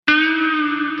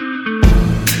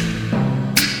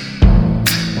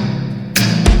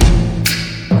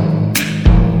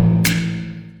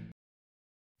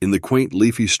quaint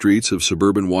leafy streets of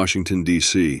suburban Washington,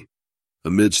 D.C.,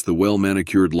 amidst the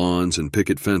well-manicured lawns and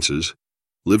picket fences,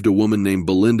 lived a woman named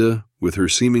Belinda with her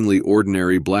seemingly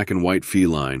ordinary black-and-white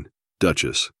feline,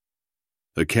 Duchess.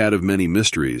 A cat of many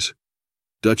mysteries,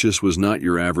 Duchess was not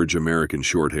your average American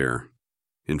shorthair.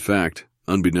 In fact,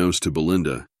 unbeknownst to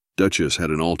Belinda, Duchess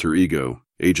had an alter ego,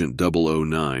 Agent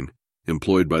 009,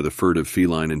 employed by the furtive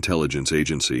feline intelligence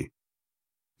agency.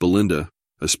 Belinda,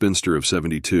 a spinster of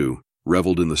 72,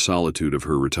 reveled in the solitude of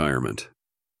her retirement.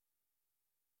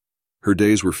 Her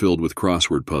days were filled with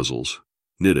crossword puzzles,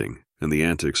 knitting, and the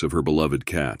antics of her beloved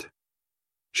cat.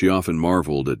 She often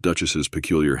marveled at Duchess's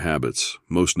peculiar habits,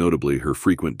 most notably her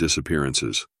frequent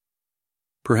disappearances.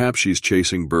 "Perhaps she's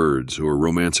chasing birds or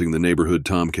romancing the neighborhood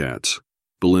tomcats,"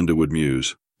 Belinda would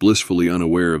muse, blissfully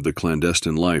unaware of the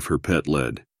clandestine life her pet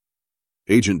led.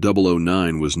 Agent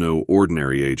 009 was no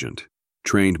ordinary agent.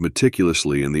 Trained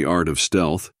meticulously in the art of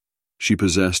stealth, she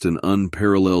possessed an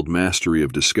unparalleled mastery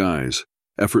of disguise,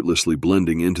 effortlessly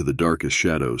blending into the darkest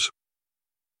shadows.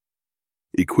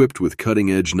 Equipped with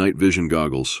cutting-edge night vision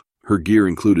goggles, her gear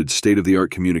included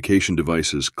state-of-the-art communication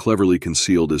devices cleverly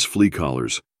concealed as flea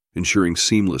collars, ensuring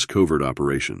seamless covert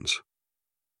operations.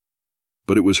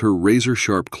 But it was her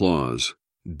razor-sharp claws,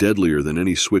 deadlier than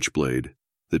any switchblade,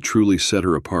 that truly set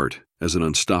her apart as an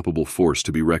unstoppable force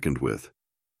to be reckoned with.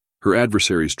 Her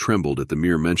adversaries trembled at the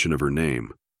mere mention of her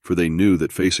name, for they knew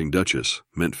that facing Duchess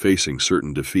meant facing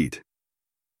certain defeat.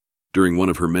 During one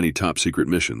of her many top-secret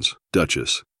missions,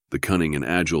 Duchess, the cunning and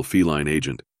agile feline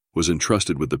agent, was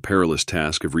entrusted with the perilous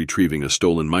task of retrieving a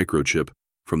stolen microchip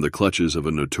from the clutches of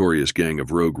a notorious gang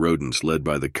of rogue rodents led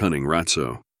by the cunning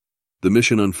Ratso. The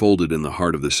mission unfolded in the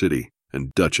heart of the city,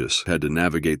 and Duchess had to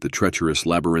navigate the treacherous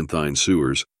labyrinthine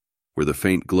sewers, where the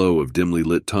faint glow of dimly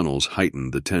lit tunnels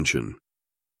heightened the tension.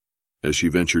 As she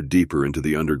ventured deeper into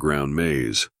the underground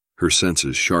maze, her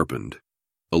senses sharpened,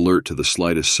 alert to the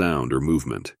slightest sound or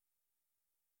movement.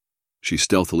 She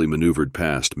stealthily maneuvered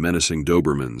past menacing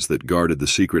Dobermans that guarded the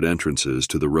secret entrances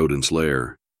to the rodent's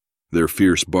lair, their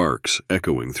fierce barks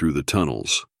echoing through the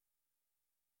tunnels.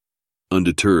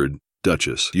 Undeterred,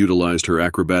 Duchess utilized her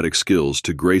acrobatic skills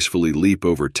to gracefully leap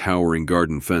over towering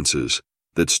garden fences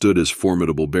that stood as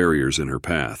formidable barriers in her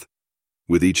path.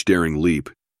 With each daring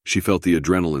leap, she felt the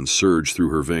adrenaline surge through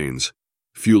her veins,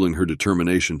 fueling her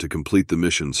determination to complete the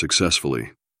mission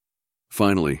successfully.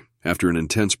 Finally, after an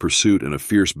intense pursuit and a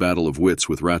fierce battle of wits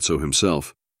with Ratso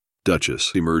himself,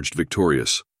 Duchess emerged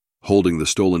victorious, holding the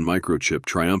stolen microchip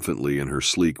triumphantly in her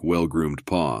sleek, well-groomed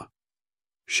paw.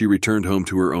 She returned home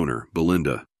to her owner,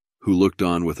 Belinda, who looked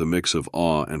on with a mix of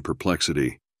awe and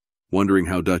perplexity, wondering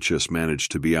how Duchess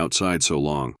managed to be outside so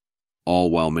long,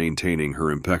 all while maintaining her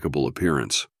impeccable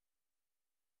appearance.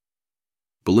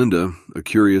 Belinda, a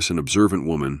curious and observant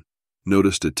woman,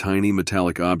 noticed a tiny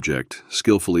metallic object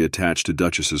skillfully attached to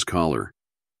Duchess's collar.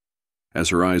 As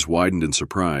her eyes widened in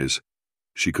surprise,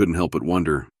 she couldn't help but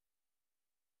wonder,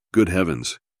 "Good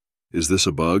heavens, is this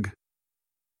a bug?"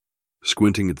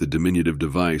 Squinting at the diminutive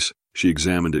device, she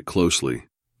examined it closely,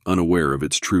 unaware of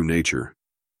its true nature.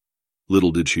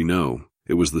 Little did she know,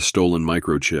 it was the stolen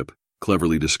microchip,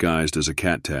 cleverly disguised as a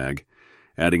cat tag,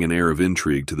 adding an air of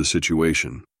intrigue to the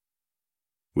situation.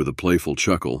 With a playful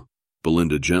chuckle,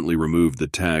 Belinda gently removed the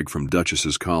tag from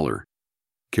Duchess's collar,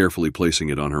 carefully placing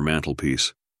it on her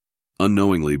mantelpiece,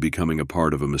 unknowingly becoming a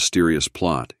part of a mysterious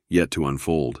plot yet to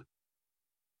unfold.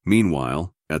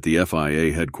 Meanwhile, at the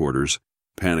FIA headquarters,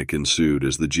 panic ensued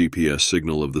as the GPS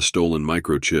signal of the stolen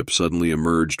microchip suddenly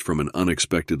emerged from an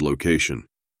unexpected location,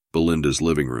 Belinda's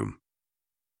living room.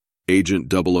 "Agent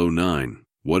 009,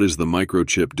 what is the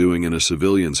microchip doing in a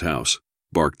civilian's house?"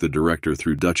 barked the director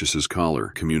through Duchess's collar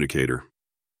communicator.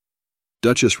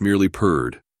 Duchess merely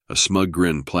purred, a smug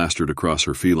grin plastered across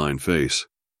her feline face.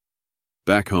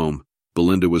 Back home,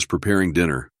 Belinda was preparing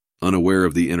dinner, unaware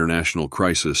of the international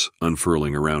crisis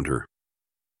unfurling around her.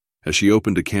 As she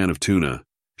opened a can of tuna,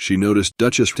 she noticed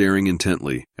Duchess staring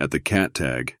intently at the cat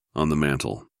tag on the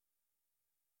mantel.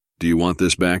 "Do you want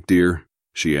this back, dear?"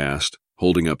 she asked,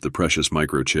 holding up the precious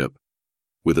microchip.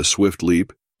 With a swift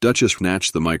leap, Duchess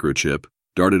snatched the microchip,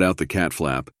 darted out the cat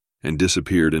flap, and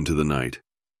disappeared into the night.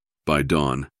 By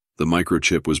dawn, the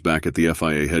microchip was back at the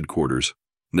FIA headquarters,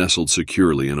 nestled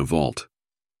securely in a vault.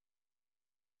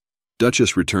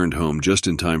 Duchess returned home just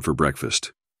in time for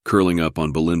breakfast, curling up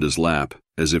on Belinda's lap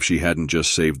as if she hadn't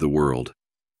just saved the world.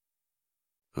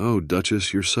 "Oh,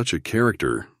 Duchess, you're such a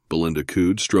character," Belinda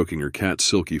cooed, stroking her cat's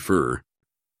silky fur.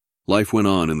 Life went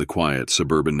on in the quiet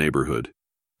suburban neighborhood.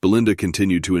 Belinda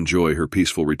continued to enjoy her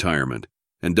peaceful retirement,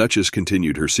 and Duchess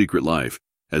continued her secret life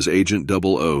as Agent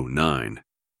 009,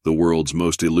 the world's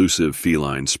most elusive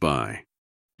feline spy.